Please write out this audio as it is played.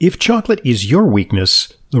If chocolate is your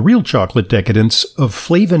weakness, the real chocolate decadence of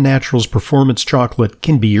Flava Naturals Performance Chocolate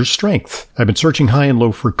can be your strength. I've been searching high and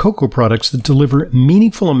low for cocoa products that deliver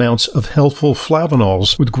meaningful amounts of healthful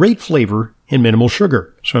flavonols with great flavor and minimal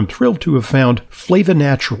sugar. So I'm thrilled to have found Flava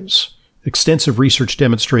Naturals. Extensive research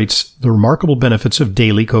demonstrates the remarkable benefits of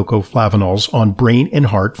daily cocoa flavonols on brain and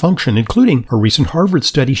heart function, including a recent Harvard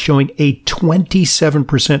study showing a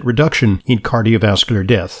 27% reduction in cardiovascular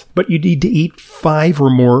death. But you need to eat 5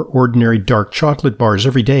 or more ordinary dark chocolate bars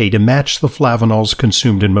every day to match the flavonols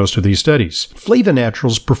consumed in most of these studies. Flava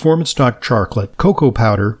Naturals Performance Dark Chocolate, cocoa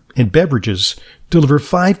powder, and beverages deliver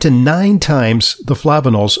 5 to 9 times the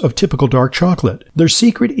flavonols of typical dark chocolate. Their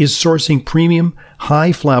secret is sourcing premium, high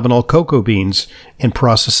flavanol cocoa beans and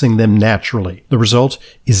processing them naturally. The result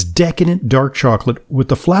is decadent dark chocolate with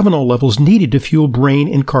the flavanol levels needed to fuel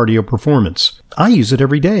brain and cardio performance. I use it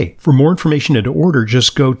every day. For more information and to order,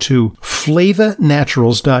 just go to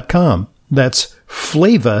flavanaturals.com. That's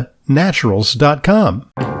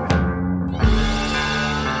flavanaturals.com.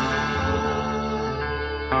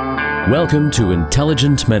 Welcome to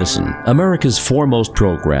Intelligent Medicine, America's foremost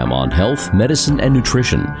program on health, medicine, and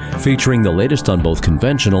nutrition, featuring the latest on both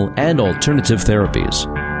conventional and alternative therapies.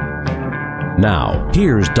 Now,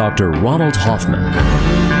 here's Dr. Ronald Hoffman.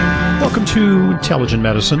 Welcome to Intelligent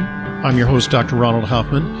Medicine. I'm your host, Dr. Ronald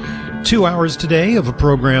Hoffman. 2 hours today of a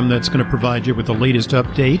program that's going to provide you with the latest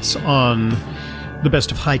updates on the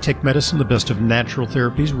best of high-tech medicine, the best of natural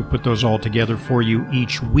therapies. We put those all together for you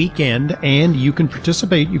each weekend, and you can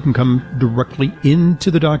participate. You can come directly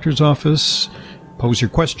into the doctor's office, pose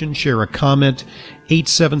your question, share a comment.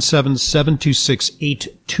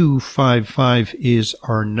 877-726-8255 is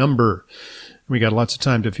our number. We got lots of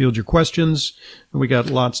time to field your questions, and we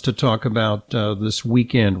got lots to talk about this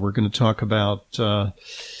weekend. We're going to talk about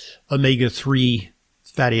omega-3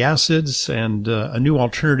 fatty acids and a new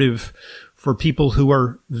alternative for people who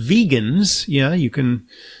are vegans. Yeah, you can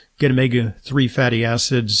get omega-3 fatty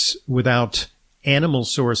acids without animal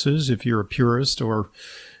sources if you're a purist, or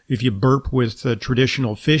if you burp with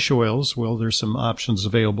traditional fish oils. Well, there's some options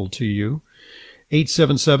available to you.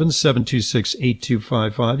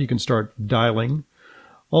 877-726-8255. You can start dialing.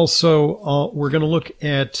 Also, we're going to look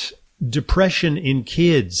at depression in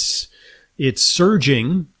kids. It's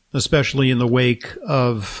surging, especially in the wake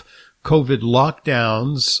of COVID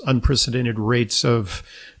lockdowns, unprecedented rates of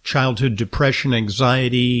childhood depression,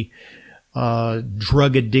 anxiety,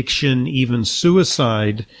 drug addiction, even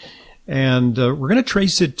suicide. And we're going to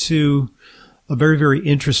trace it to a very, very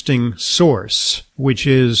interesting source, which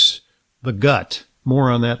is the gut. More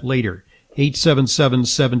on that later.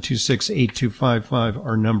 877-726-8255,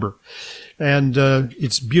 our number. And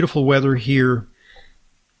it's beautiful weather here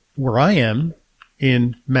where I am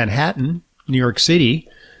in Manhattan, New York City.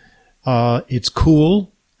 It's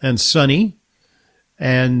cool and sunny,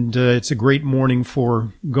 and it's a great morning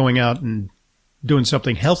for going out and doing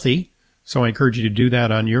something healthy. So I encourage you to do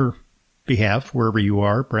that on your behalf, wherever you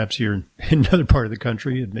are. Perhaps you're in another part of the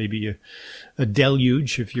country. It may be a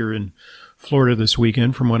deluge if you're in Florida this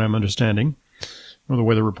weekend, from what I'm understanding, from the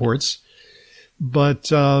weather reports.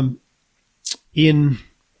 But in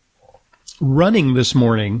running this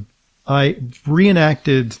morning, I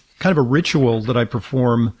reenacted kind of a ritual that I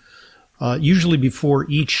perform usually before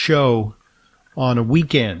each show on a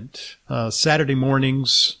weekend. Saturday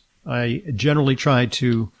mornings, I generally try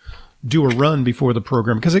to do a run before the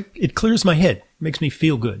program because it clears my head, makes me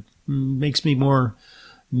feel good, makes me more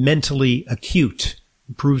mentally acute,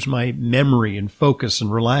 improves my memory and focus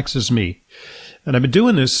and relaxes me. And I've been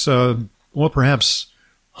doing this, perhaps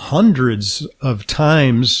hundreds of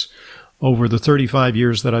times over the 35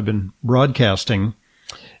 years that I've been broadcasting.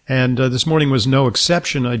 And this morning was no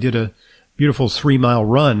exception. I did a beautiful 3-mile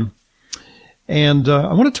run. And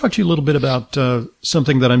I want to talk to you a little bit about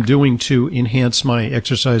something that I'm doing to enhance my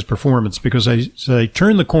exercise performance, because as I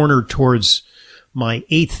turn the corner towards my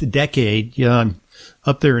 8th decade, I'm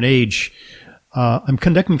up there in age, I'm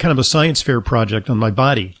conducting kind of a science fair project on my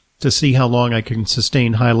body to see how long I can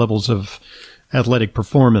sustain high levels of athletic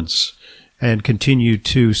performance and continue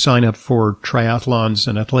to sign up for triathlons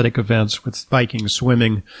and athletic events with biking,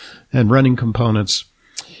 swimming, and running components.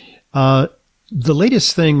 The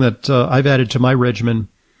latest thing that I've added to my regimen,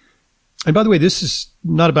 and by the way, this is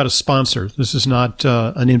not about a sponsor. This is not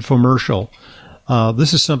an infomercial.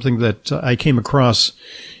 This is something that I came across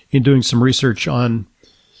in doing some research on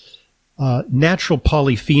natural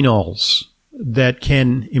polyphenols that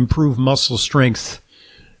can improve muscle strength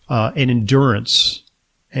and endurance,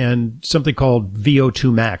 and something called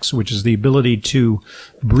VO2 max, which is the ability to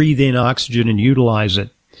breathe in oxygen and utilize it.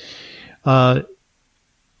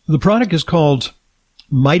 The product is called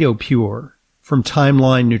MitoPure from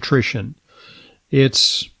Timeline Nutrition.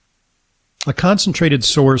 It's a concentrated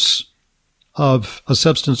source of a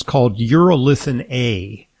substance called urolithin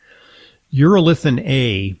A. Urolithin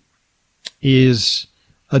A is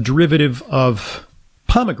a derivative of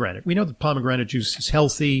pomegranate. We know that pomegranate juice is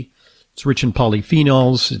healthy. It's rich in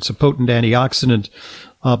polyphenols. It's a potent antioxidant.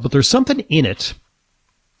 But there's something in it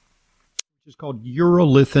which is called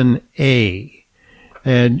urolithin A.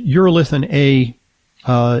 And urolithin A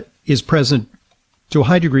is present to a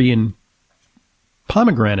high degree in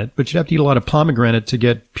pomegranate, but you'd have to eat a lot of pomegranate to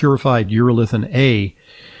get purified urolithin A.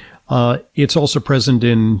 It's also present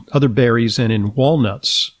in other berries and in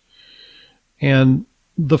walnuts. And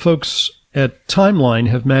the folks at Timeline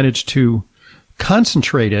have managed to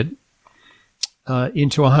concentrate it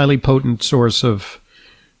into a highly potent source of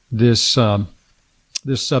this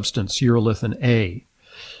this substance, urolithin A.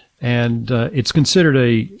 And it's considered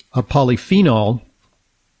a polyphenol.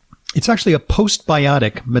 It's actually a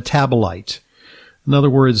postbiotic metabolite. In other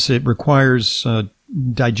words, it requires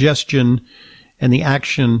digestion and the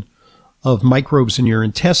action of microbes in your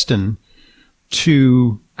intestine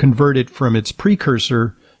to convert it from its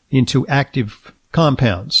precursor into active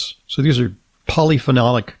compounds. So these are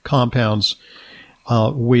polyphenolic compounds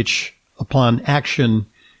which, upon action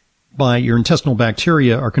by your intestinal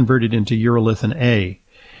bacteria, are converted into urolithin A.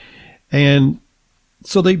 And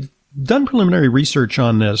so they've done preliminary research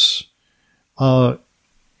on this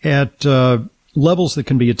at levels that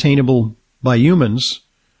can be attainable by humans.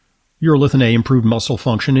 Urolithin A improved muscle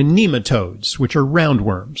function in nematodes, which are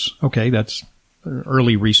roundworms. Okay, that's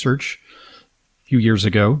early research a few years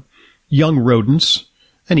ago. Young rodents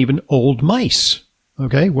and even old mice.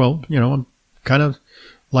 Okay, well, I'm kind of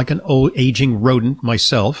like an old aging rodent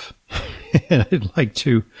myself, and I'd like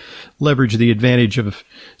to leverage the advantage of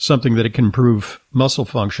something that it can improve muscle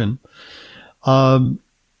function. And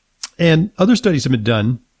other studies have been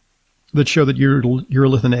done that show that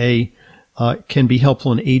urolithin A can be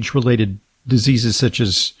helpful in age-related diseases such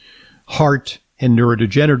as heart and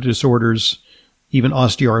neurodegenerative disorders, even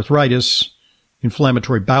osteoarthritis,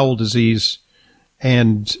 inflammatory bowel disease,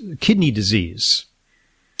 and kidney disease.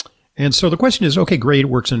 And so the question is, okay, great, it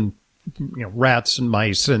works in rats and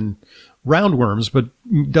mice and roundworms, but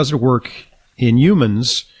does it work in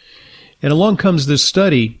humans? And along comes this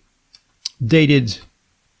study dated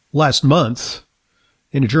last month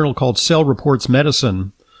in a journal called Cell Reports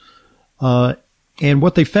Medicine. And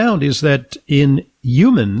what they found is that in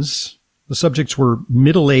humans, the subjects were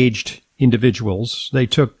middle-aged individuals. They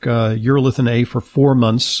took urolithin A for 4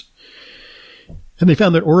 months. And they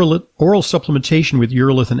found that oral supplementation with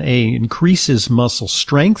urolithin A increases muscle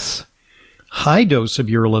strength. High dose of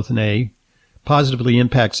urolithin A positively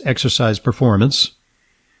impacts exercise performance.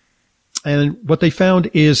 And what they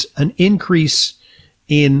found is an increase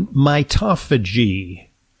in mitophagy.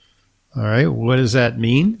 All right, what does that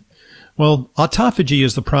mean? Well, autophagy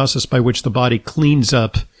is the process by which the body cleans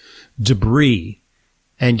up debris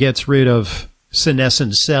and gets rid of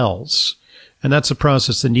senescent cells. And that's a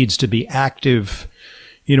process that needs to be active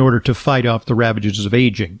in order to fight off the ravages of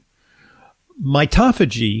aging.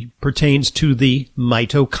 Mitophagy pertains to the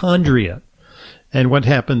mitochondria. And what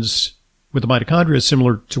happens with the mitochondria is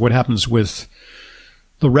similar to what happens with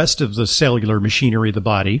the rest of the cellular machinery of the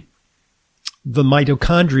body. The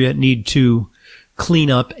mitochondria need to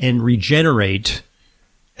clean up and regenerate,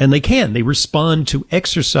 and they can. They respond to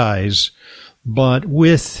exercise, but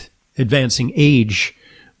with advancing age,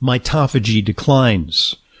 mitophagy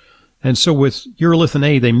declines. And so with urolithin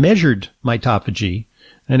A, they measured mitophagy,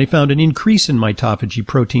 and they found an increase in mitophagy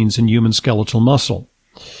proteins in human skeletal muscle.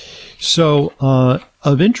 So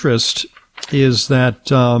of interest is that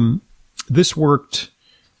this worked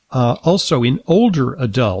also in older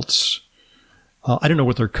adults. I don't know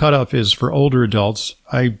what their cutoff is for older adults.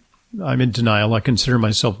 I'm in denial. I consider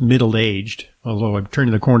myself middle-aged, although I'm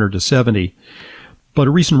turning the corner to 70. But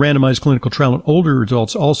a recent randomized clinical trial in older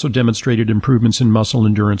adults also demonstrated improvements in muscle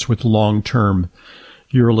endurance with long-term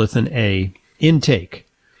urolithin A intake.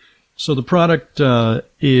 So the product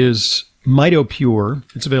is MitoPure.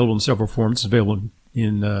 It's available in several forms. It's available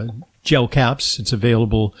in gel caps. It's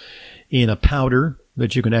available in a powder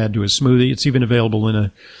that you can add to a smoothie. It's even available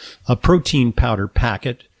in a protein powder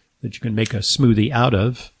packet that you can make a smoothie out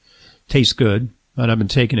of. Tastes good, and I've been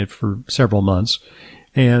taking it for several months.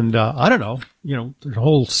 And I don't know, there's a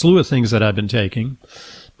whole slew of things that I've been taking,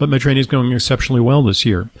 but my training is going exceptionally well this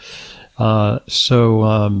year.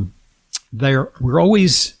 So we're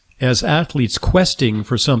always, as athletes, questing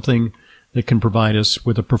for something that can provide us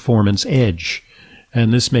with a performance edge.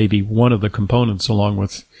 And this may be one of the components along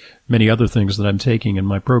with many other things that I'm taking in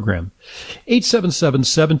my program.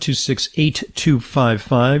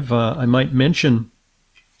 877-726-8255. I might mention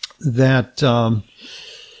that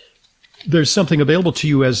there's something available to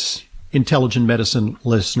you as Intelligent Medicine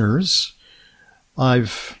listeners.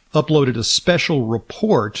 I've uploaded a special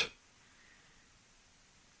report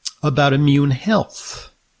about immune health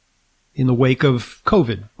in the wake of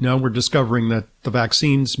COVID. Now we're discovering that the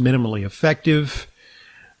vaccine's minimally effective.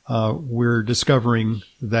 We're discovering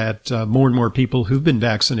that more and more people who've been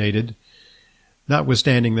vaccinated,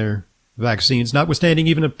 notwithstanding their vaccines, notwithstanding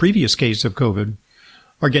even a previous case of COVID,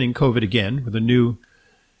 are getting COVID again with the new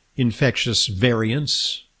infectious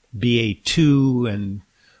variants, BA2 and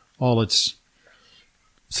all its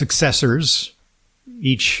successors,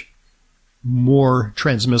 each more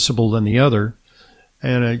transmissible than the other.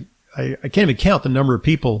 And I can't even count the number of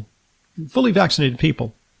people, fully vaccinated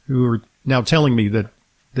people, who are now telling me that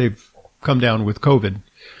they've come down with COVID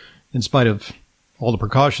in spite of all the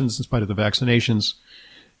precautions, in spite of the vaccinations.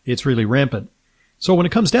 It's really rampant. So when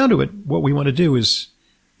it comes down to it, what we want to do is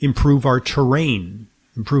improve our terrain,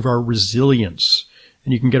 improve our resilience.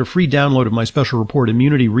 And you can get a free download of my special report,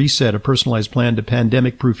 Immunity Reset, a personalized plan to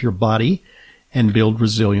pandemic-proof your body and build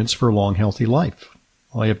resilience for a long, healthy life.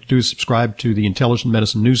 All you have to do is subscribe to the Intelligent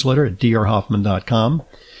Medicine newsletter at drhoffman.com.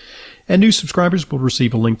 And new subscribers will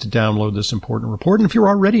receive a link to download this important report. And if you're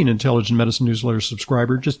already an Intelligent Medicine newsletter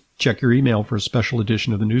subscriber, just check your email for a special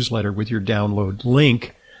edition of the newsletter with your download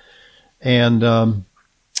link. And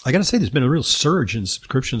I got to say, there's been a real surge in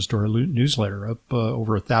subscriptions to our newsletter, up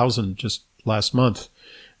over 1,000 just last month,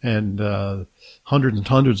 and hundreds and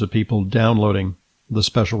hundreds of people downloading the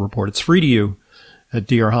special report. It's free to you at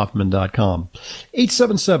drhoffman.com.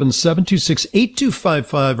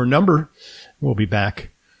 877-726-8255, our number. We'll be back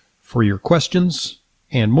for your questions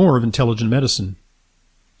and more of Intelligent Medicine.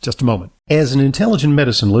 Just a moment. As an Intelligent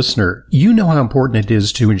Medicine listener, you know how important it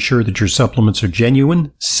is to ensure that your supplements are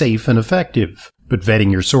genuine, safe, and effective. But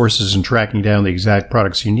vetting your sources and tracking down the exact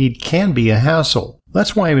products you need can be a hassle.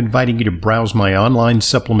 That's why I'm inviting you to browse my online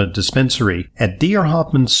supplement dispensary at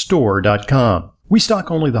drhoffmanstore.com. We stock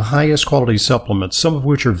only the highest quality supplements, some of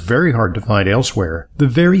which are very hard to find elsewhere. The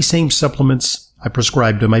very same supplements I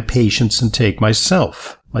prescribe to my patients and take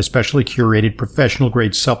myself. My specially curated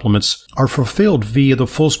professional-grade supplements are fulfilled via the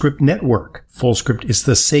FullScript network. FullScript is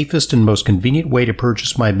the safest and most convenient way to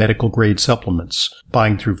purchase my medical-grade supplements.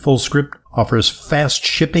 Buying through FullScript offers fast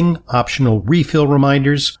shipping, optional refill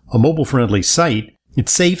reminders, a mobile-friendly site.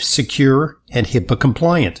 It's safe, secure, and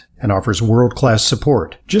HIPAA-compliant, and offers world-class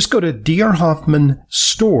support. Just go to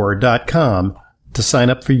drhoffmanstore.com to sign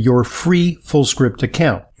up for your free FullScript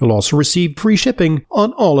account. You'll also receive free shipping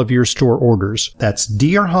on all of your store orders. That's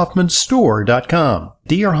drhoffmanstore.com.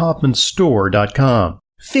 drhoffmanstore.com.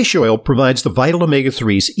 Fish oil provides the vital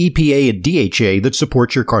omega-3s, EPA, and DHA that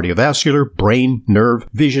support your cardiovascular, brain, nerve,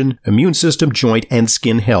 vision, immune system, joint, and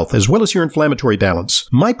skin health, as well as your inflammatory balance.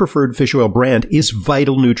 My preferred fish oil brand is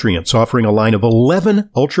Vital Nutrients, offering a line of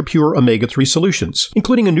 11 ultra-pure omega-3 solutions,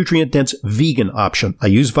 including a nutrient-dense vegan option. I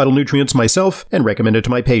use Vital Nutrients myself and recommend it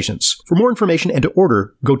to my patients. For more information and to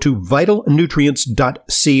order, go to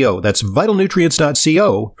vitalnutrients.co. That's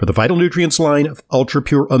vitalnutrients.co for the Vital Nutrients line of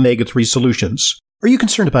ultra-pure omega-3 solutions. Are you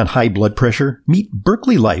concerned about high blood pressure? Meet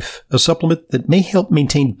Berkeley Life, a supplement that may help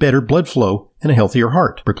maintain better blood flow and a healthier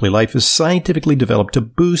heart. Berkeley Life is scientifically developed to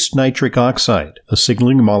boost nitric oxide, a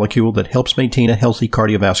signaling molecule that helps maintain a healthy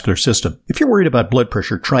cardiovascular system. If you're worried about blood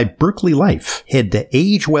pressure, try Berkeley Life. Head to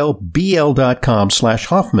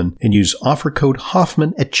agewellbl.com/Hoffman and use offer code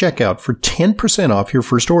Hoffman at checkout for 10% off your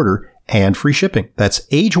first order and free shipping. That's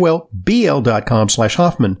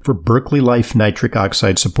agewellbl.com/Hoffman for Berkeley Life nitric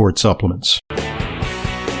oxide support supplements.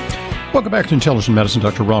 Welcome back to Intelligent Medicine.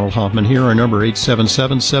 Dr. Ronald Hoffman here. Our number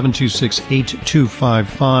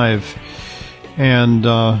 877-726-8255.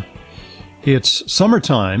 And it's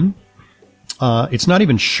summertime. It's not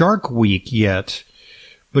even Shark Week yet.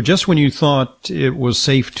 But just when you thought it was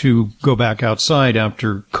safe to go back outside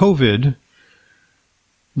after COVID,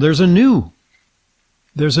 there's a new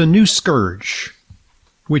scourge,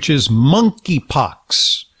 which is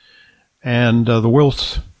monkeypox. And the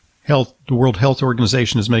World Health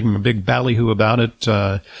Organization is making a big ballyhoo about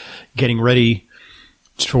it, getting ready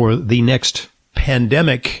for the next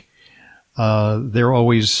pandemic. They're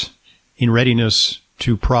always in readiness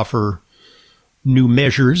to proffer new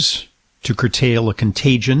measures to curtail a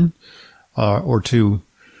contagion or to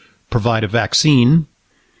provide a vaccine.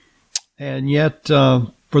 And yet,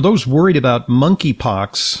 for those worried about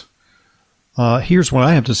monkeypox, here's what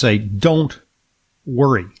I have to say. Don't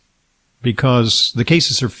worry. because the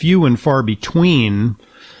cases are few and far between.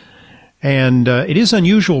 And it is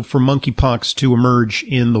unusual for monkeypox to emerge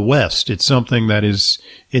in the West. It's something that is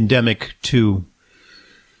endemic to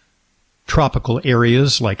tropical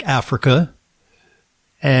areas like Africa.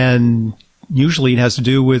 And usually it has to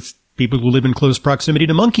do with people who live in close proximity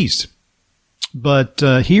to monkeys. But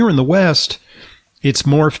here in the West, it's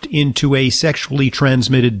morphed into a sexually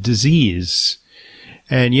transmitted disease.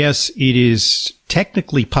 And yes, it is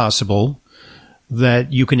technically possible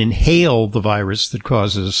that you can inhale the virus that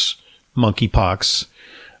causes monkeypox,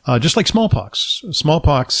 just like smallpox.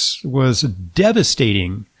 Smallpox was a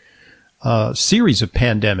devastating series of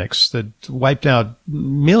pandemics that wiped out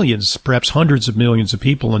millions, perhaps hundreds of millions of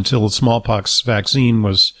people until the smallpox vaccine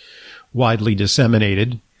was widely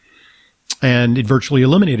disseminated, and it virtually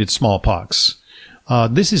eliminated smallpox.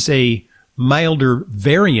 This is a milder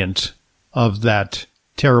variant of that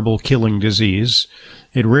terrible killing disease.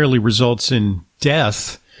 It rarely results in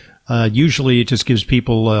death. Usually it just gives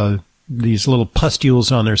people these little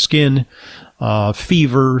pustules on their skin,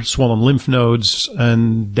 fever, swollen lymph nodes,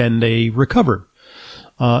 and then they recover.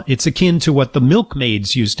 It's akin to what the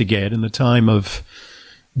milkmaids used to get in the time of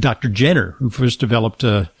Dr. Jenner, who first developed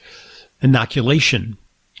inoculation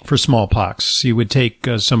for smallpox. He would take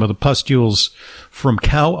some of the pustules from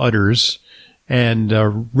cow udders and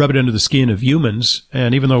rub it under the skin of humans,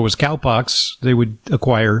 and even though it was cowpox, they would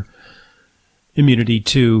acquire immunity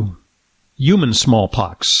to human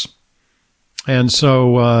smallpox. And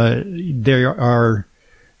so there are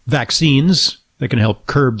vaccines that can help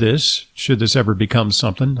curb this, should this ever become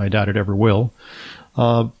something. I doubt it ever will.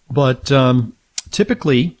 But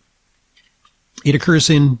typically, it occurs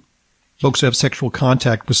in folks who have sexual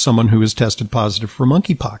contact with someone who is tested positive for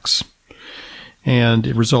monkeypox. And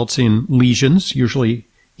it results in lesions, usually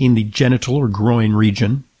in the genital or groin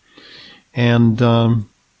region. And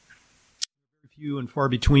few and far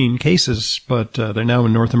between cases, but they're now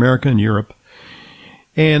in North America and Europe.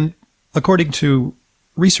 And according to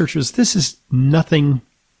researchers, this is nothing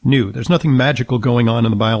new. There's nothing magical going on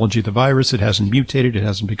in the biology of the virus. It hasn't mutated. It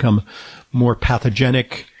hasn't become more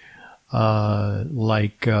pathogenic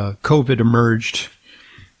like COVID emerged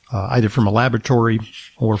either from a laboratory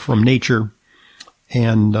or from nature.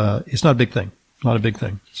 And it's not a big thing. Not a big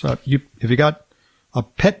thing. So if you got a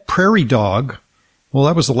pet prairie dog, well,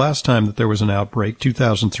 that was the last time that there was an outbreak,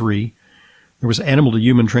 2003. There was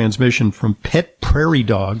animal-to-human transmission from pet prairie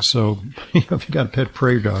dogs. So if you got a pet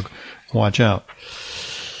prairie dog, watch out.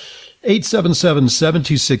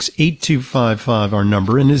 877-726-8255, our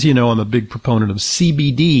number. And as you know, I'm a big proponent of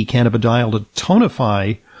CBD, cannabidiol, to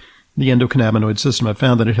tonify the endocannabinoid system. I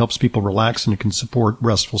found that it helps people relax and it can support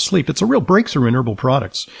restful sleep. It's a real breakthrough in herbal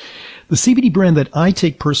products. The CBD brand that I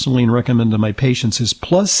take personally and recommend to my patients is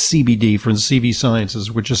Plus CBD from CV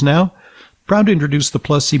Sciences, which is now proud to introduce the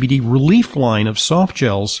Plus CBD Relief line of soft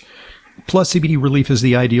gels. Plus CBD Relief is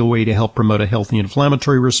the ideal way to help promote a healthy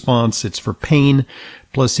inflammatory response. It's for pain.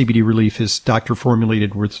 Plus CBD Relief is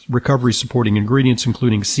doctor-formulated with recovery-supporting ingredients,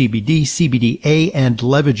 including CBD, CBDA, and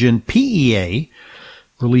Levagen PEA.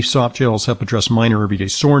 Relief soft gels help address minor everyday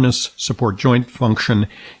soreness, support joint function,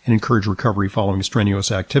 and encourage recovery following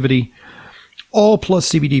strenuous activity. All Plus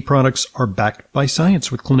CBD products are backed by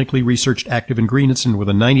science with clinically researched active ingredients, and with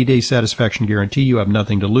a 90-day satisfaction guarantee, you have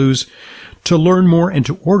nothing to lose. To learn more and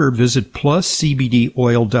to order, visit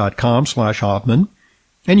pluscbdoil.com/Hoffman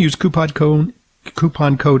and use coupon code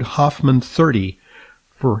Hoffman30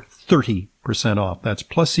 for 30% off. That's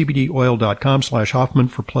pluscbdoil.com/Hoffman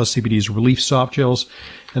for Plus CBD's Relief soft gels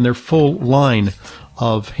and their full line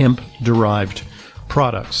of hemp-derived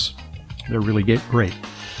products. They're really great.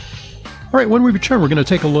 All right, when we return, we're going to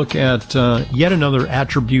take a look at yet another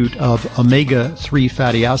attribute of omega-3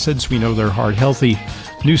 fatty acids. We know they're heart healthy.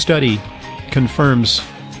 New study confirms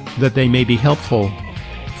that they may be helpful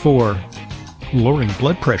for lowering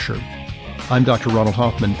blood pressure. I'm Dr. Ronald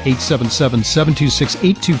Hoffman,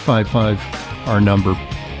 877-726-8255, our number.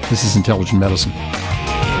 This is Intelligent Medicine.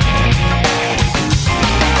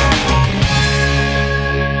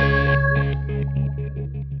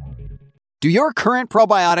 Do your current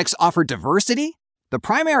probiotics offer diversity? The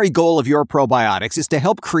primary goal of your probiotics is to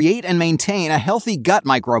help create and maintain a healthy gut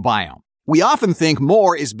microbiome. We often think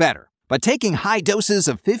more is better, but taking high doses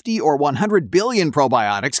of 50 or 100 billion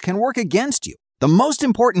probiotics can work against you. The most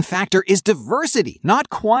important factor is diversity, not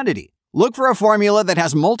quantity. Look for a formula that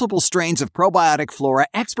has multiple strains of probiotic flora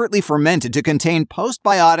expertly fermented to contain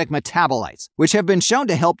postbiotic metabolites, which have been shown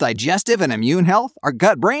to help digestive and immune health, our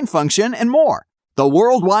gut-brain function, and more. The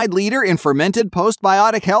worldwide leader in fermented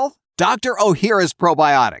postbiotic health? Dr. Ohhira's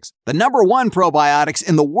Probiotics, the #1 probiotics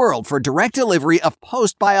in the world for direct delivery of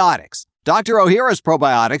postbiotics. Dr. Ohhira's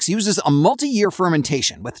Probiotics uses a multi-year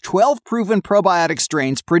fermentation with 12 proven probiotic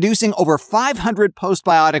strains producing over 500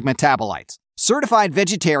 postbiotic metabolites. Certified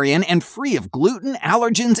vegetarian and free of gluten,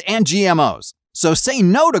 allergens, and GMOs. So say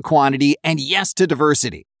no to quantity and yes to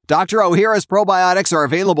diversity. Dr. Ohhira's Probiotics are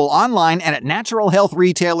available online and at natural health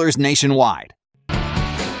retailers nationwide.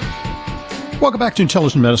 Welcome back to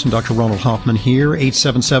Intelligent Medicine. Dr. Ronald Hoffman here,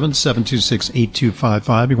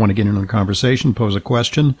 877-726-8255. You want to get in on the conversation, pose a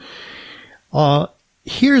question.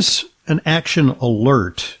 Here's an action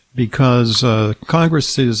alert because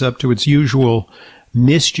Congress is up to its usual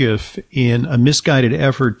mischief in a misguided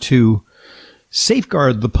effort to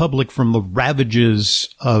safeguard the public from the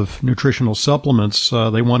ravages of nutritional supplements.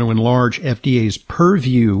 They want to enlarge FDA's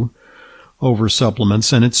purview over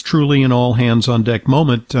supplements, and it's truly an all-hands-on-deck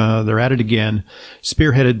moment. They're at it again,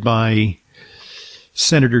 spearheaded by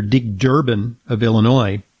Senator Dick Durbin of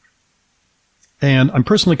Illinois. And I'm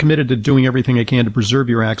personally committed to doing everything I can to preserve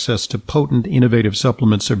your access to potent, innovative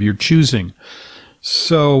supplements of your choosing.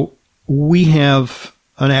 So we have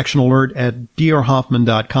an action alert at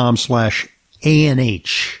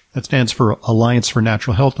drhoffman.com/ANH. That stands for Alliance for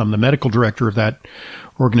Natural Health. I'm the medical director of that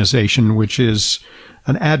organization, which is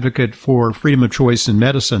an advocate for freedom of choice in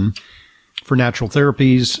medicine, for natural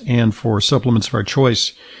therapies, and for supplements of our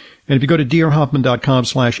choice. And if you go to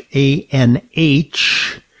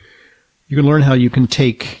drhoffman.com/ANH, you can learn how you can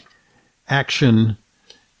take action.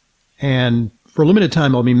 And for a limited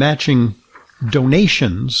time, I'll be matching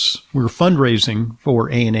donations. We're fundraising for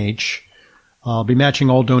ANH. I'll be matching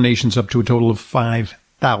all donations up to a total of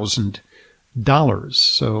 $5,000.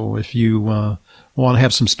 So if you want to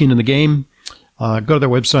have some skin in the game, go to their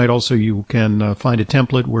website. Also, you can find a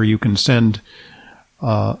template where you can send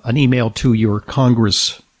an email to your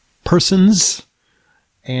congresspersons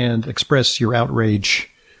and express your outrage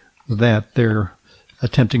that they're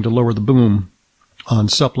attempting to lower the boom on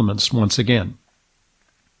supplements once again.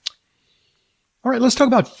 All right, let's talk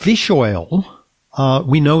about fish oil.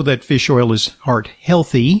 We know that fish oil is heart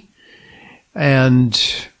healthy. And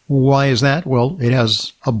why is that? Well, it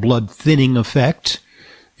has a blood thinning effect.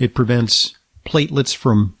 It prevents platelets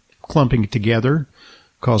from clumping together,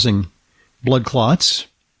 causing blood clots.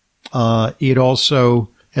 It also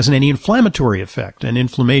has an anti-inflammatory effect, and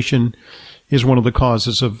inflammation is one of the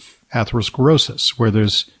causes of atherosclerosis, where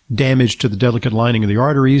there's damage to the delicate lining of the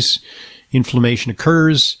arteries, inflammation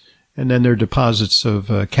occurs, and then there are deposits of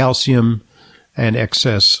calcium and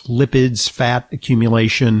excess lipids, fat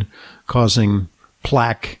accumulation, causing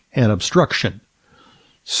plaque and obstruction.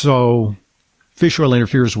 So fish oil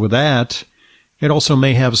interferes with that. It also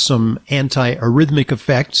may have some anti-arrhythmic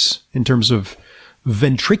effects in terms of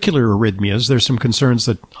ventricular arrhythmias. There's some concerns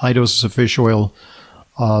that high doses of fish oil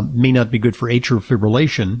may not be good for atrial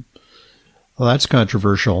fibrillation. Well, that's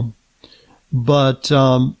controversial. But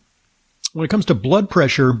when it comes to blood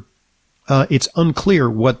pressure, it's unclear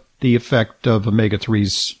what the effect of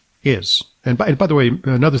omega-3s is. And by the way,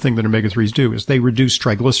 another thing that omega-3s do is they reduce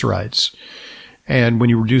triglycerides. And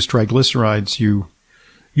when you reduce triglycerides, you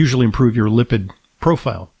usually improve your lipid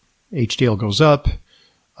profile. HDL goes up,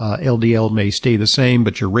 LDL may stay the same,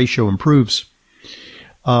 but your ratio improves.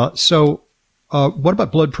 So what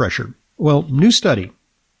about blood pressure? Well, new study,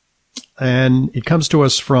 and it comes to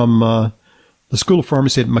us from the School of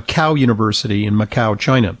Pharmacy at Macau University in Macau,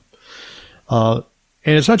 China. And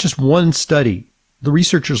it's not just one study. The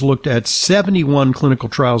researchers looked at 71 clinical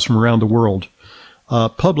trials from around the world,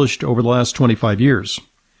 published over the last 25 years.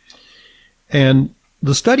 And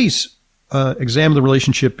the studies examined the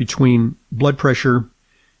relationship between blood pressure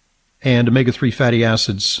and omega-3 fatty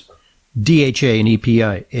acids, DHA and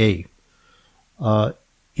EPA,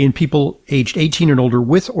 in people aged 18 and older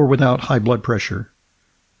with or without high blood pressure.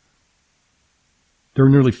 There were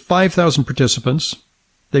nearly 5,000 participants.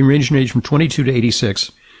 They ranged in age from 22 to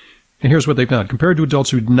 86. And here's what they found. Compared to adults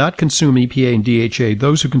who did not consume EPA and DHA,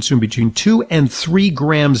 those who consume between 2 and 3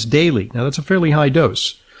 grams daily. Now, that's a fairly high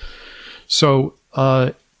dose. So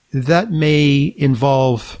that may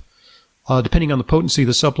involve, depending on the potency of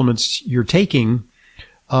the supplements you're taking,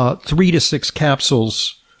 3 to 6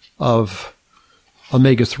 capsules of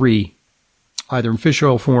omega-3, either in fish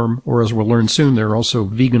oil form or, as we'll learn soon, there are also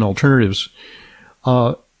vegan alternatives.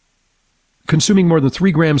 Consuming more than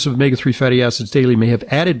 3 grams of omega-3 fatty acids daily may have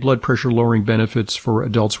added blood pressure lowering benefits for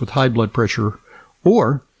adults with high blood pressure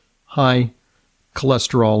or high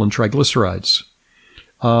cholesterol and triglycerides.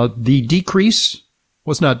 The decrease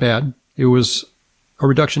was not bad. It was a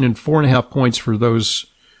reduction in 4.5 points for those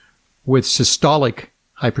with systolic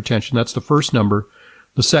hypertension. That's the first number.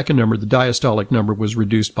 The second number, the diastolic number, was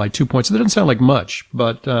reduced by 2 points. That doesn't sound like much,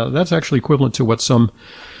 but that's actually equivalent to what some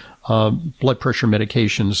blood pressure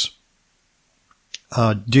medications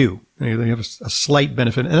do. They have a slight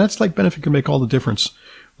benefit, and that slight benefit can make all the difference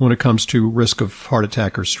when it comes to risk of heart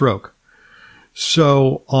attack or stroke.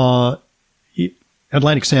 So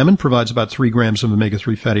Atlantic salmon provides about 3 grams of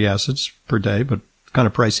omega-3 fatty acids per day, but it's kind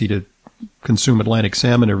of pricey to consume Atlantic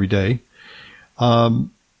salmon every day. And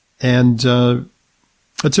a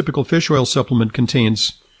typical fish oil supplement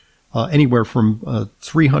contains anywhere from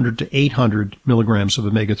 300 to 800 milligrams of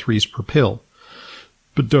omega-3s per pill,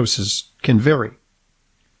 but doses can vary.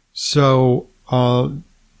 So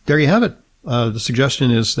there you have it. The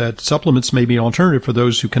suggestion is that supplements may be an alternative for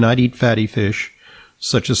those who cannot eat fatty fish,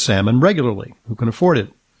 such as salmon, regularly, who can afford it.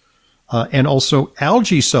 And also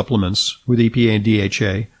algae supplements with EPA and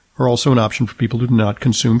DHA are also an option for people who do not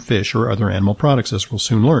consume fish or other animal products, as we'll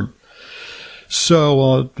soon learn.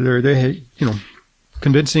 So they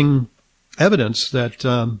convincing evidence that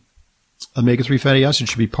omega-3 fatty acids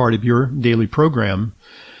should be part of your daily program,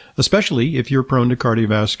 especially if you're prone to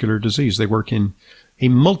cardiovascular disease. They work in a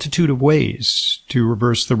multitude of ways to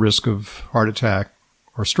reverse the risk of heart attack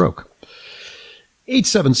or stroke.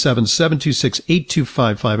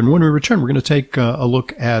 877-726-8255. And when we return, we're going to take a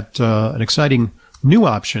look at an exciting new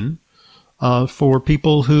option for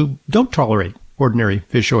people who don't tolerate ordinary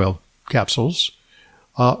fish oil capsules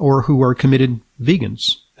or who are committed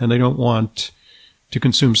vegans and they don't want to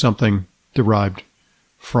consume something derived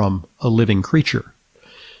from a living creature.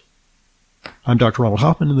 I'm Dr. Ronald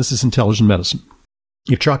Hoffman, and this is Intelligent Medicine.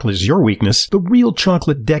 If chocolate is your weakness, the real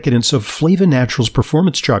chocolate decadence of Flava Naturals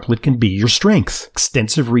Performance Chocolate can be your strength.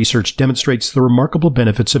 Extensive research demonstrates the remarkable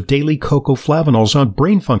benefits of daily cocoa flavanols on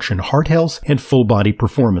brain function, heart health, and full body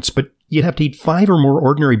performance, but you'd have to eat 5 or more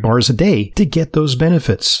ordinary bars a day to get those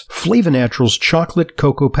benefits. Flava Naturals chocolate,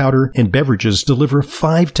 cocoa powder, and beverages deliver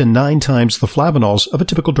 5 to 9 times the flavanols of a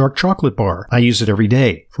typical dark chocolate bar. I use it every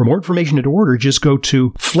day. For more information and to order, just go to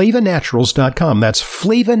FlavaNaturals.com. That's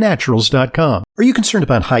FlavaNaturals.com. Are you concerned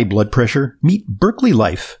about high blood pressure? Meet Berkeley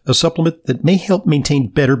Life, a supplement that may help maintain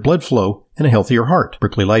better blood flow and a healthier heart.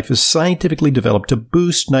 Berkeley Life is scientifically developed to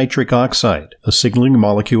boost nitric oxide, a signaling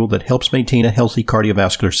molecule that helps maintain a healthy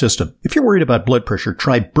cardiovascular system. If you're worried about blood pressure,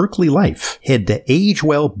 try Berkeley Life. Head to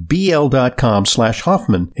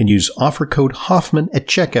agewellbl.com/Hoffman and use offer code Hoffman at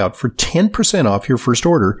checkout for 10% off your first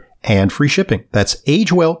order and free shipping. That's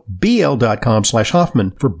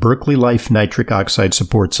agewellbl.com/Hoffman for Berkeley Life nitric oxide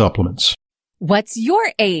support supplements. What's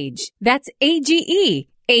your age? That's AGE.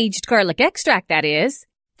 Aged garlic extract, that is.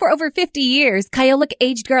 For over 50 years, Kyolic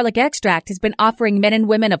Aged Garlic Extract has been offering men and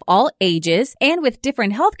women of all ages and with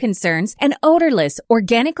different health concerns an odorless,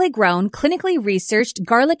 organically grown, clinically researched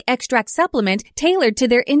garlic extract supplement tailored to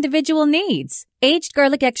their individual needs. Aged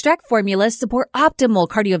garlic extract formulas support optimal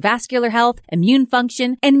cardiovascular health, immune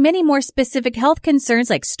function, and many more specific health concerns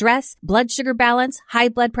like stress, blood sugar balance, high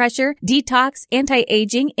blood pressure, detox,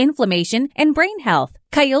 anti-aging, inflammation, and brain health.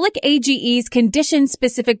 Kyolic AGE's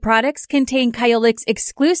condition-specific products contain Kyolic's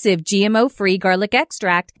exclusive GMO-free garlic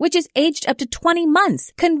extract, which is aged up to 20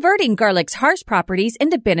 months, converting garlic's harsh properties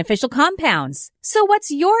into beneficial compounds. So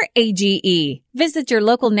what's your AGE? Visit your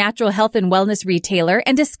local natural health and wellness retailer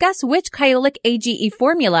and discuss which Kyolic AGE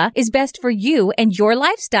formula is best for you and your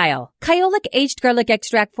lifestyle. Kyolic Aged Garlic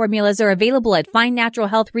Extract formulas are available at fine natural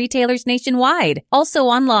health retailers nationwide, also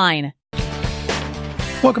online.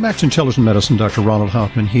 Welcome back to Intelligent Medicine. Dr. Ronald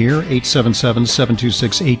Hoffman here.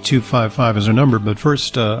 877-726-8255 is our number. But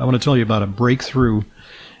first, I want to tell you about a breakthrough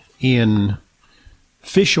in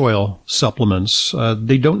fish oil supplements.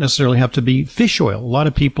 They don't necessarily have to be fish oil. A lot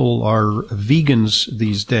of people are vegans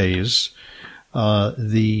these days.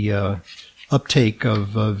 The uptake of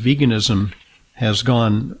veganism has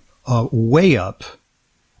gone way up.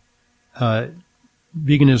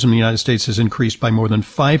 Veganism in the United States has increased by more than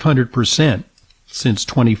 500% since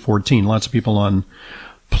 2014. Lots of people on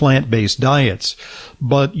plant-based diets.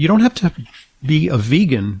 But you don't have to be a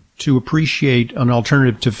vegan to appreciate an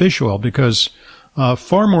alternative to fish oil, because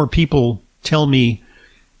far more people tell me,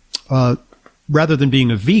 rather than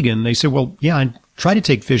being a vegan, they say, well, yeah, I try to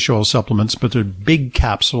take fish oil supplements, but they're big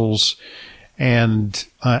capsules, and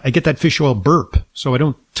I get that fish oil burp, so I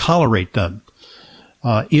don't tolerate them.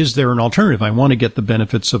 Is there an alternative? I want to get the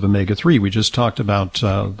benefits of omega-3. We just talked about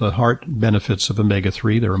the heart benefits of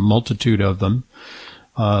omega-3. There are a multitude of them.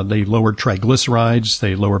 They lower triglycerides.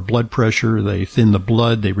 They lower blood pressure. They thin the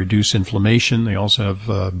blood. They reduce inflammation. They also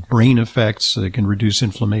have brain effects. They can reduce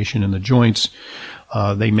inflammation in the joints.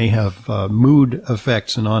 They may have mood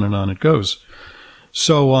effects, and on it goes.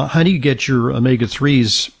 So how do you get your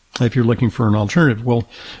omega-3s if you're looking for an alternative? Well,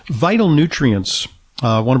 Vital Nutrients,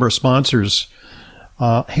 one of our sponsors,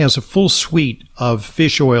 has a full suite of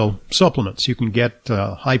fish oil supplements. You can get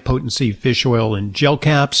high-potency fish oil in gel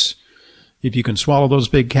caps. If you can swallow those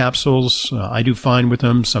big capsules, I do fine with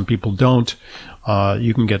them. Some people don't.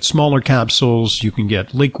 You can get smaller capsules. You can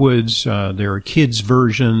get liquids. There are kids'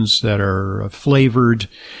 versions that are flavored,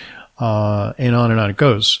 and on it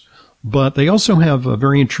goes. But they also have a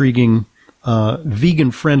very intriguing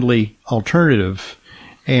vegan-friendly alternative.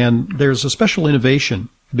 And there's a special innovation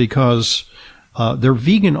because their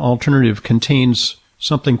vegan alternative contains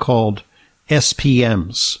something called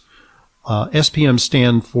SPMs. SPMs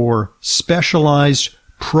stand for Specialized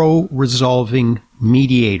Pro-Resolving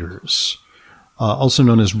Mediators, also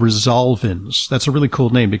known as resolvins. That's a really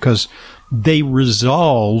cool name because they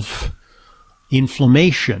resolve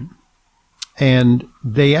inflammation. And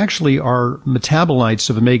they actually are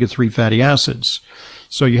metabolites of omega-3 fatty acids.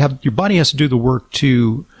 So your body has to do the work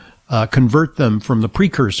to convert them from the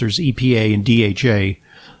precursors, EPA and DHA,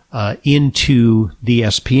 into the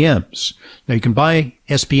SPMs. Now, you can buy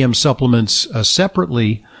SPM supplements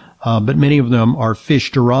separately, but many of them are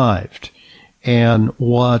fish-derived. And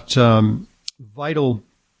what Vital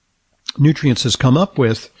Nutrients has come up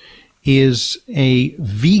with is a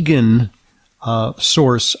vegan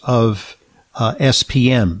source of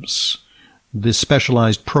SPMs, the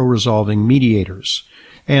Specialized Pro-Resolving Mediators.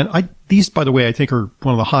 And these, by the way, I think are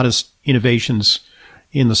one of the hottest innovations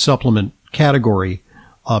in the supplement category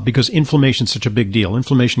because inflammation is such a big deal.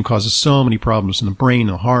 Inflammation causes so many problems in the brain,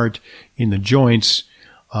 the heart, in the joints,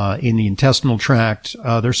 in the intestinal tract.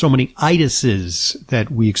 There's so many itises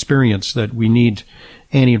that we experience that we need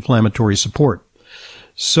anti-inflammatory support.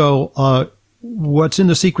 So what's in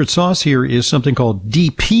the secret sauce here is something called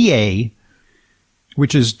DPA,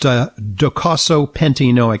 which is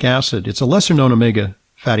docosapentaenoic acid. It's a lesser-known omega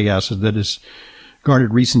fatty acid that has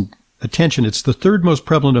garnered recent attention. It's the third most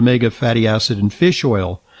prevalent omega fatty acid in fish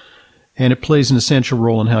oil, and it plays an essential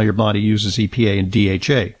role in how your body uses EPA and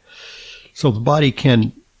DHA. So the body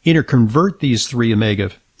can interconvert these three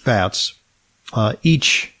omega fats.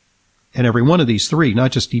 Each and every one of these three,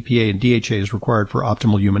 not just EPA and DHA, is required for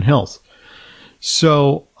optimal human health.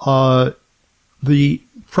 So the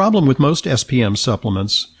problem with most SPM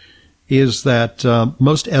supplements is that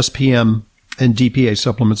most SPM and DPA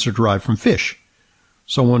supplements are derived from fish.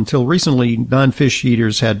 So until recently, non-fish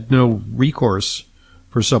eaters had no recourse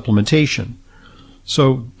for supplementation.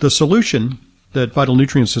 So the solution that Vital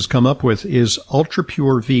Nutrients has come up with is Ultra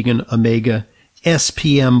Pure Vegan Omega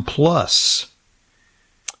SPM Plus.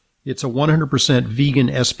 It's a 100% vegan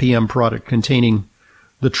SPM product containing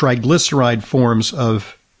the triglyceride forms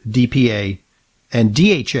of DPA and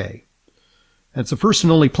DHA. It's the first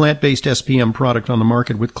and only plant-based SPM product on the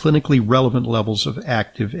market with clinically relevant levels of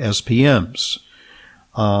active SPMs.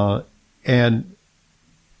 And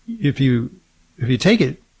if you take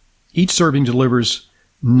it, each serving delivers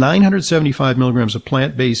 975 milligrams of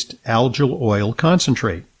plant-based algal oil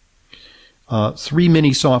concentrate. 3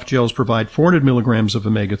 mini soft gels provide 400 milligrams of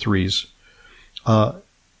omega-3s.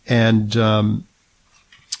 And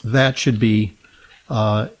that should be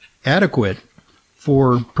adequate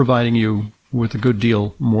for providing you with a good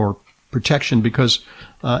deal more protection because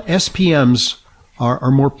SPMs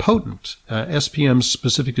are more potent. SPMs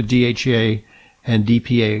specific to DHA and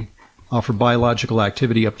DPA offer biological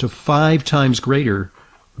activity up to 5 times greater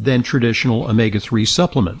than traditional omega-3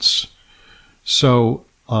 supplements. So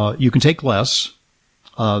you can take less.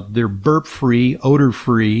 They're burp-free,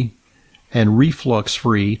 odor-free, and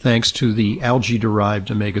reflux-free thanks to the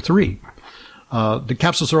algae-derived omega-3. The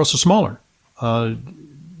capsules are also smaller.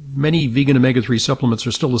 Many vegan omega-3 supplements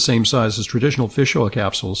are still the same size as traditional fish oil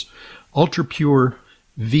capsules. Ultra Pure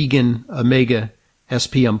Vegan Omega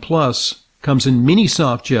SPM Plus comes in mini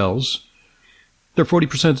soft gels. They're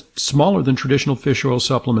 40% smaller than traditional fish oil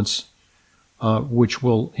supplements, which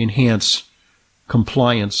will enhance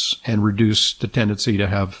compliance and reduce the tendency to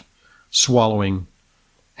have swallowing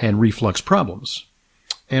and reflux problems.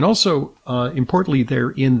 And also, importantly,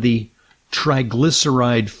 they're in the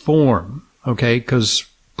triglyceride form, okay, because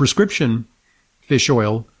prescription fish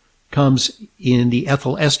oil comes in the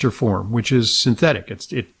ethyl ester form, which is synthetic.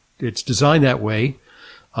 It's designed that way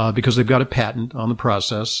because they've got a patent on the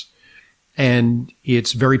process, and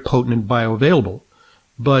it's very potent and bioavailable.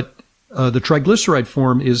 But the triglyceride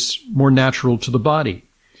form is more natural to the body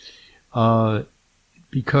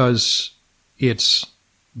because it's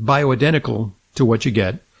bioidentical to what you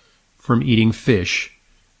get from eating fish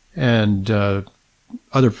and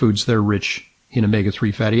other foods that are rich in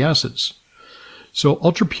omega-3 fatty acids. So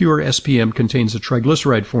Ultra Pure SPM contains the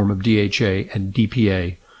triglyceride form of DHA and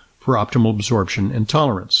DPA for optimal absorption and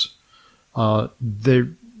tolerance.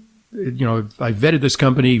 I vetted this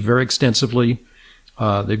company very extensively.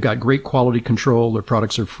 They've got great quality control. Their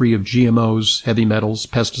products are free of GMOs, heavy metals,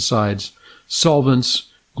 pesticides, solvents,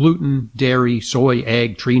 gluten, dairy, soy,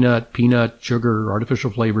 egg, tree nut, peanut, sugar, artificial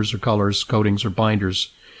flavors or colors, coatings or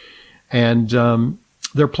binders. And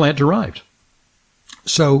they're plant-derived.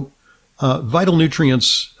 So Vital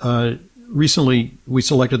Nutrients, recently we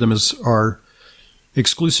selected them as our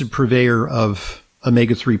exclusive purveyor of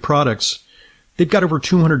omega-3 products. They've got over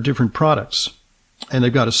 200 different products, and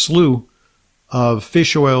they've got a slew of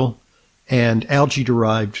fish oil and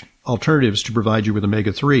algae-derived alternatives to provide you with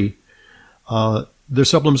omega-3. Their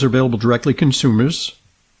supplements are available directly to consumers,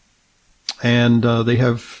 and they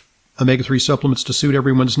have omega-3 supplements to suit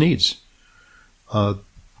everyone's needs. And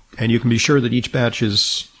you can be sure that each batch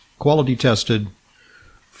is quality tested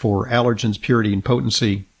for allergens, purity, and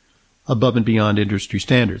potency above and beyond industry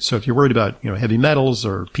standards. So if you're worried about, heavy metals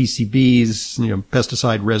or PCBs,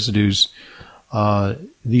 pesticide residues,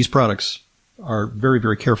 these products are very,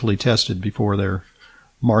 very carefully tested before they're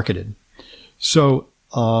marketed. So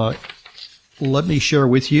let me share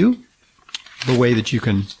with you the way that you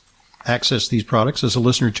can access these products as a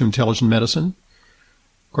listener to Intelligent Medicine.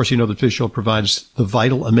 Of course, you know that fish oil provides the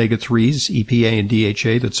vital omega-3s, EPA and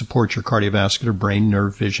DHA, that support your cardiovascular, brain,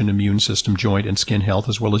 nerve, vision, immune system, joint, and skin health,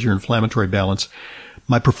 as well as your inflammatory balance.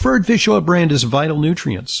 My preferred fish oil brand is Vital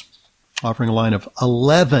Nutrients, offering a line of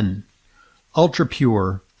 11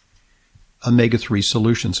 ultra-pure omega-3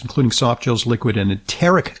 solutions, including soft gels, liquid, and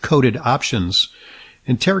enteric-coated options.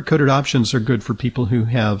 Enteric-coated options are good for people who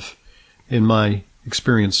have, in my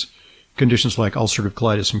experience, conditions like ulcerative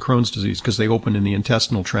colitis and Crohn's disease, because they open in the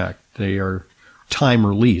intestinal tract. They are time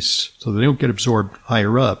release, so they don't get absorbed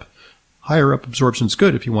higher up. Higher up absorption is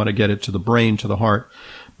good if you want to get it to the brain, to the heart.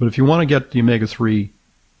 But if you want to get the omega-3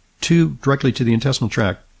 directly to the intestinal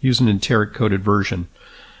tract, use an enteric-coated version.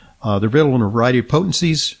 They're available in a variety of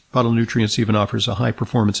potencies. Vital Nutrients even offers a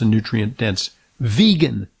high-performance and nutrient-dense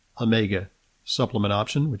vegan omega supplement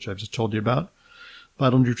option, which I've just told you about.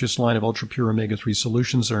 Vital Nutrients line of ultra-pure omega-3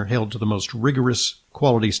 solutions are held to the most rigorous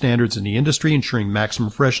quality standards in the industry, ensuring maximum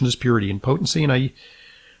freshness, purity, and potency. And I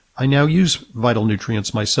now use Vital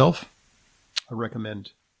Nutrients myself. I recommend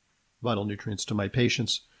Vital Nutrients to my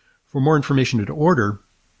patients. For more information and to order,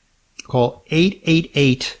 call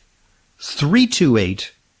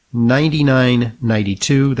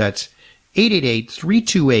 888-328-9992. That's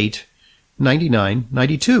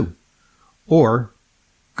 888-328-9992. Or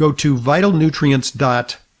go to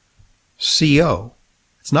vitalnutrients.co.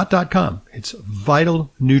 It's not .com. It's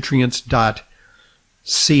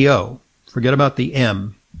vitalnutrients.co. Forget about the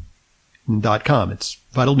M in .com. It's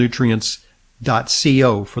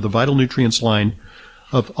vitalnutrients.co for the Vital Nutrients line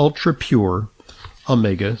of ultra-pure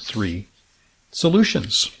omega-3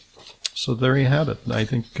 solutions. So there you have it. I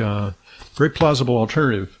think very plausible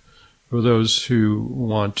alternative for those who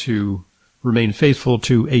want to remain faithful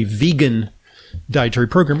to a vegan dietary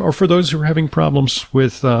program, or for those who are having problems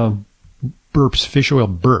with burps, fish oil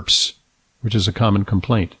burps, which is a common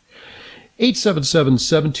complaint.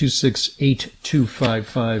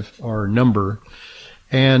 877-726-8255, our number.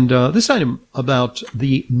 And this item about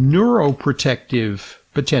the neuroprotective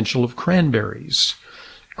potential of cranberries.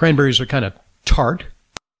 Cranberries are kind of tart.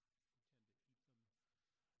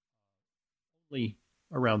 Only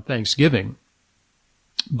around Thanksgiving.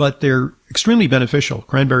 But they're extremely beneficial.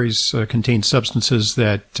 Cranberries contain substances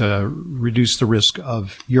that reduce the risk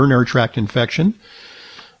of urinary tract infection.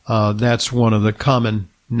 That's one of the common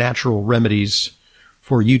natural remedies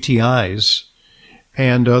for UTIs.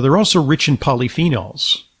 And they're also rich in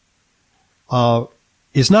polyphenols.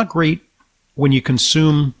 It's not great when you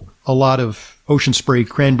consume a lot of ocean spray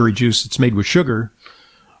cranberry juice that's made with sugar,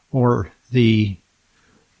 or the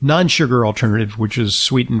non-sugar alternative, which is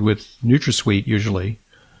sweetened with NutraSweet usually.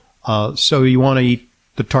 So you want to eat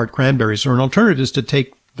the tart cranberries, or an alternative is to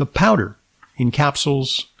take the powder in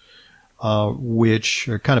capsules, which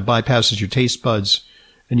kind of bypasses your taste buds,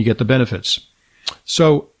 and you get the benefits.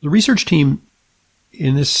 So the research team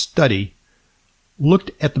in this study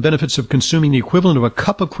looked at the benefits of consuming the equivalent of a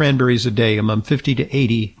cup of cranberries a day among 50 to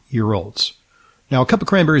 80-year-olds. Now, a cup of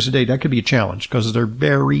cranberries a day, that could be a challenge because they're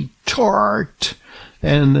very tart,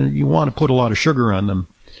 and you want to put a lot of sugar on them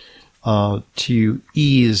to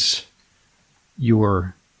ease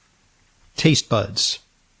your taste buds.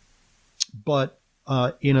 But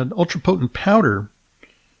in an ultra-potent powder,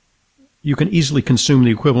 you can easily consume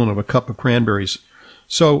the equivalent of a cup of cranberries.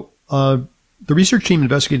 So the research team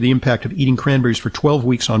investigated the impact of eating cranberries for 12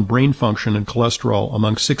 weeks on brain function and cholesterol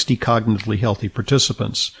among 60 cognitively healthy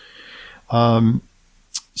participants.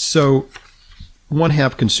 So one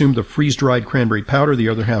half consumed the freeze-dried cranberry powder, the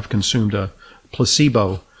other half consumed a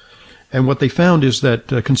placebo. And what they found is that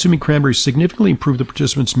consuming cranberries significantly improved the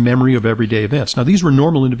participants' memory of everyday events. Now, these were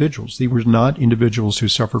normal individuals. These were not individuals who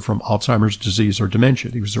suffered from Alzheimer's disease or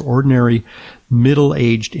dementia. These were ordinary,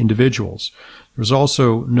 middle-aged individuals. They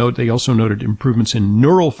also noted improvements in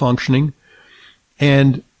neural functioning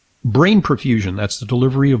and brain perfusion. That's the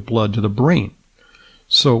delivery of blood to the brain.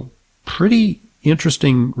 So, pretty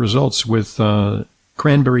interesting results with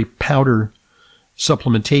cranberry powder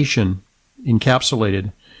supplementation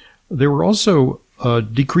encapsulated. There were also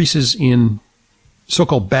decreases in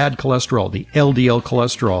so-called bad cholesterol, the LDL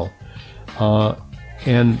cholesterol,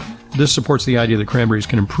 and this supports the idea that cranberries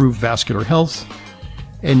can improve vascular health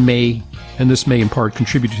and this may in part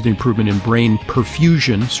contribute to the improvement in brain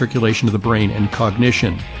perfusion, circulation to the brain, and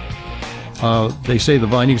cognition. They say the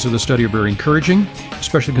findings of the study are very encouraging,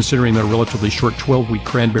 especially considering that a relatively short 12-week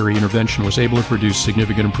cranberry intervention was able to produce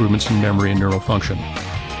significant improvements in memory and neural function.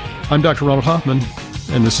 I'm Dr. Ronald Hoffman,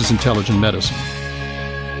 and this is Intelligent Medicine.